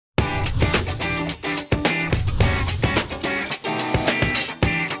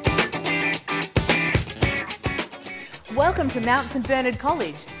Welcome to Mount St Bernard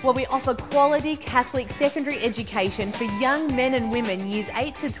College, where we offer quality Catholic secondary education for young men and women years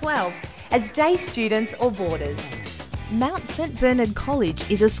 8 to 12 as day students or boarders. Mount St Bernard College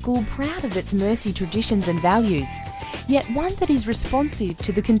is a school proud of its Mercy traditions and values, yet one that is responsive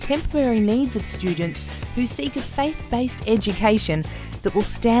to the contemporary needs of students who seek a faith-based education that will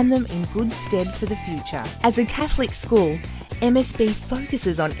stand them in good stead for the future. As a Catholic school, MSB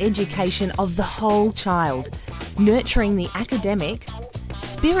focuses on education of the whole child, nurturing the academic,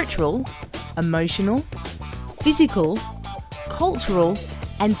 spiritual, emotional, physical, cultural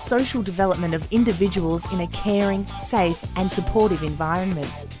and social development of individuals in a caring, safe and supportive environment.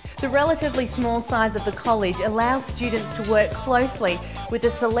 The relatively small size of the college allows students to work closely with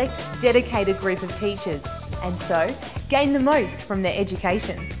a select, dedicated group of teachers and so gain the most from their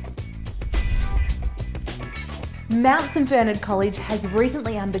education. Mount St Bernard College has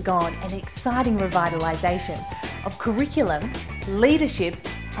recently undergone an exciting revitalisation of curriculum, leadership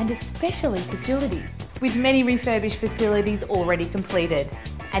and especially facilities, with many refurbished facilities already completed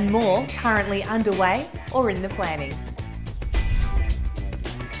and more currently underway or in the planning.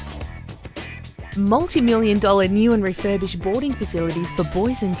 Multi-million-dollar new and refurbished boarding facilities for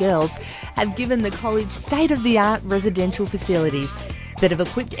boys and girls have given the college state-of-the-art residential facilities that have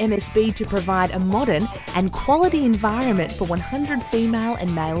equipped MSB to provide a modern and quality environment for 100 female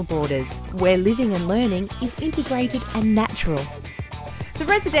and male boarders, where living and learning is integrated and natural. The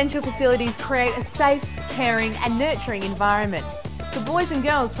residential facilities create a safe, caring and nurturing environment for boys and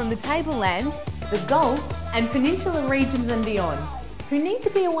girls from the Tablelands, the Gulf and Peninsula regions and beyond, who need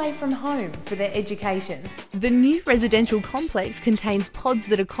to be away from home for their education. The new residential complex contains pods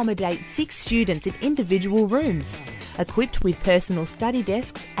that accommodate 6 students in individual rooms, equipped with personal study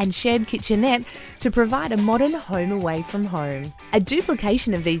desks and shared kitchenette to provide a modern home away from home. A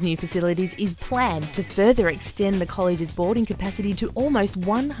duplication of these new facilities is planned to further extend the college's boarding capacity to almost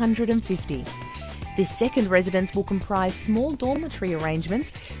 150. This second residence will comprise small dormitory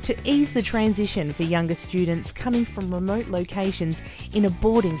arrangements to ease the transition for younger students coming from remote locations in a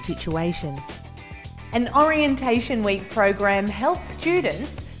boarding situation. An Orientation Week program helps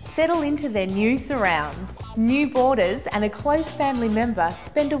students settle into their new surrounds. New boarders and a close family member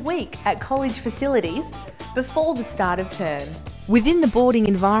spend a week at college facilities before the start of term. Within the boarding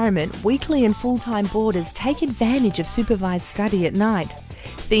environment, weekly and full-time boarders take advantage of supervised study at night,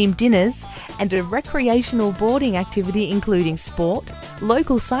 themed dinners and a recreational boarding activity including sport,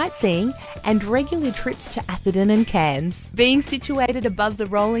 local sightseeing and regular trips to Atherton and Cairns. Being situated above the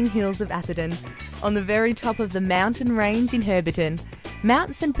rolling hills of Atherton, on the very top of the mountain range in Herberton,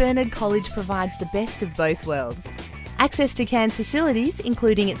 Mount St Bernard College provides the best of both worlds. Access to Cairns facilities,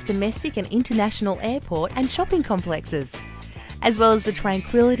 including its domestic and international airport and shopping complexes, as well as the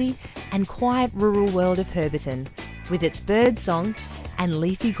tranquility and quiet rural world of Herberton, with its birdsong and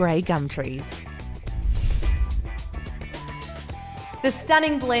leafy grey gum trees. The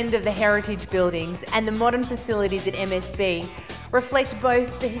stunning blend of the heritage buildings and the modern facilities at MSB reflect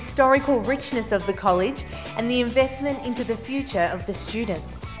both the historical richness of the college and the investment into the future of the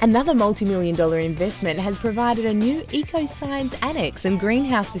students. Another multi-million-dollar investment has provided a new eco-science annex and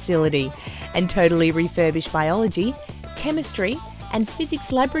greenhouse facility and totally refurbished biology, chemistry and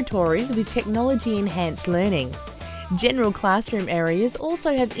physics laboratories with technology-enhanced learning. General classroom areas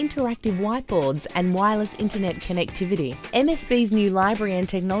also have interactive whiteboards and wireless internet connectivity. MSB's new Library and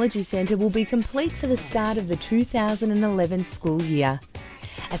Technology Centre will be complete for the start of the 2011 school year.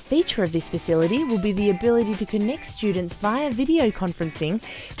 A feature of this facility will be the ability to connect students via video conferencing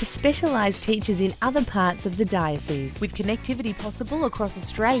to specialised teachers in other parts of the diocese, with connectivity possible across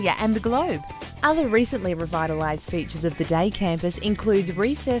Australia and the globe. Other recently revitalised features of the day campus includes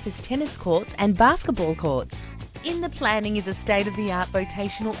resurfaced tennis courts and basketball courts. In the planning is a state-of-the-art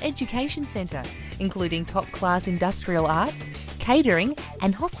vocational education centre, including top-class industrial arts, catering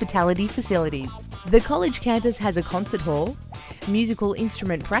and hospitality facilities. The college campus has a concert hall, musical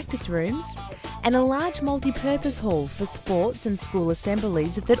instrument practice rooms, and a large multi-purpose hall for sports and school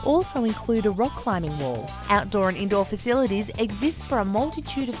assemblies that also include a rock climbing wall. Outdoor and indoor facilities exist for a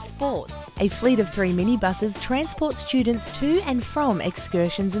multitude of sports. A fleet of 3 minibuses transport students to and from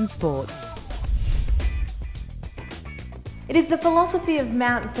excursions and sports. It is the philosophy of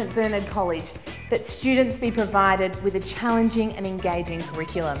Mount St Bernard College that students be provided with a challenging and engaging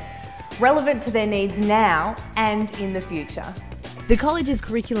curriculum, relevant to their needs now and in the future. The college's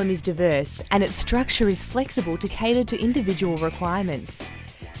curriculum is diverse and its structure is flexible to cater to individual requirements.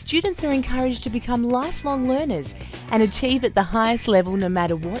 Students are encouraged to become lifelong learners and achieve at the highest level no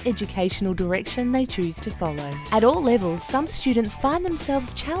matter what educational direction they choose to follow. At all levels, some students find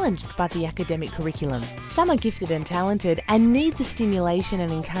themselves challenged by the academic curriculum. Some are gifted and talented and need the stimulation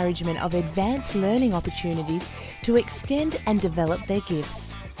and encouragement of advanced learning opportunities to extend and develop their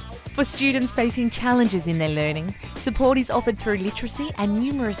gifts. For students facing challenges in their learning, support is offered through literacy and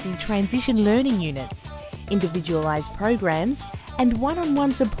numeracy transition learning units, individualised programs, and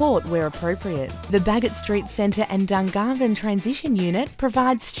one-on-one support where appropriate. The Bagot Street Centre and Dungarvan Transition Unit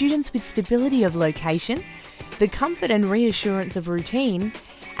provides students with stability of location, the comfort and reassurance of routine,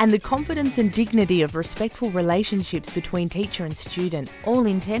 and the confidence and dignity of respectful relationships between teacher and student, all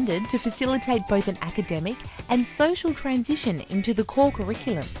intended to facilitate both an academic and social transition into the core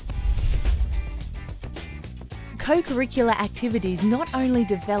curriculum. Co-curricular activities not only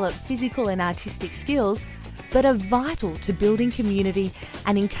develop physical and artistic skills, but are vital to building community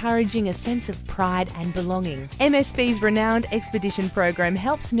and encouraging a sense of pride and belonging. MSB's renowned expedition program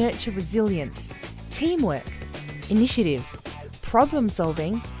helps nurture resilience, teamwork, initiative, problem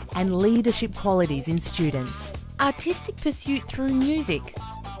solving, and leadership qualities in students. Artistic pursuit through music,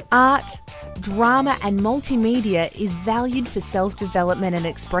 art, drama, and multimedia is valued for self-development and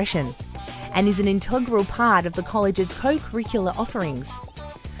expression, and is an integral part of the college's co-curricular offerings.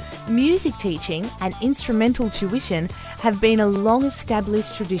 Music teaching and instrumental tuition have been a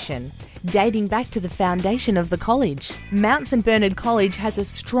long-established tradition, dating back to the foundation of the college. Mount St Bernard College has a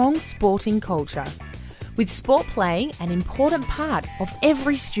strong sporting culture, with sport playing an important part of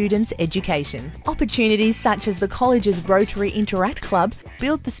every student's education. Opportunities such as the college's Rotary Interact Club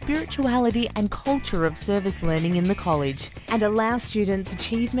build the spirituality and culture of service learning in the college and allow students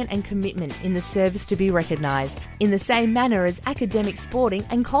achievement and commitment in the service to be recognised, in the same manner as academic, sporting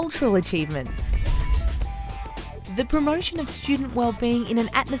and cultural achievements. The promotion of student wellbeing in an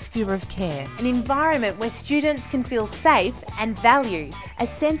atmosphere of care. An environment where students can feel safe and valued, a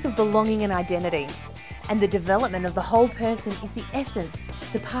sense of belonging and identity. And the development of the whole person is the essence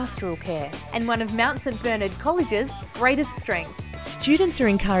to pastoral care, and one of Mount St Bernard College's greatest strengths. Students are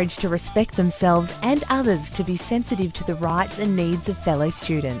encouraged to respect themselves and others, to be sensitive to the rights and needs of fellow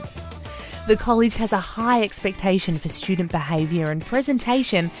students. The college has a high expectation for student behaviour and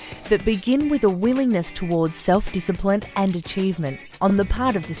presentation that begin with a willingness towards self-discipline and achievement on the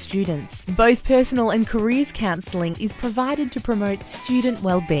part of the students. Both personal and careers counselling is provided to promote student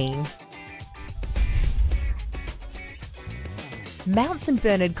wellbeing. Mount St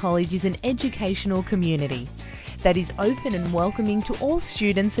Bernard College is an educational community that is open and welcoming to all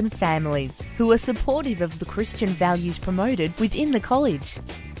students and families who are supportive of the Christian values promoted within the college.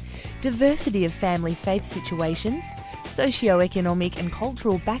 Diversity of family faith situations, socio-economic and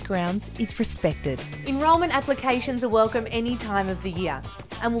cultural backgrounds is respected. Enrolment applications are welcome any time of the year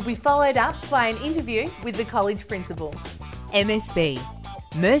and will be followed up by an interview with the college principal. MSB,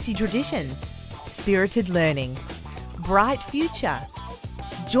 Mercy Traditions, Spirited Learning, Bright Future.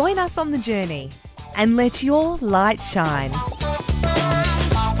 Join us on the journey and let your light shine.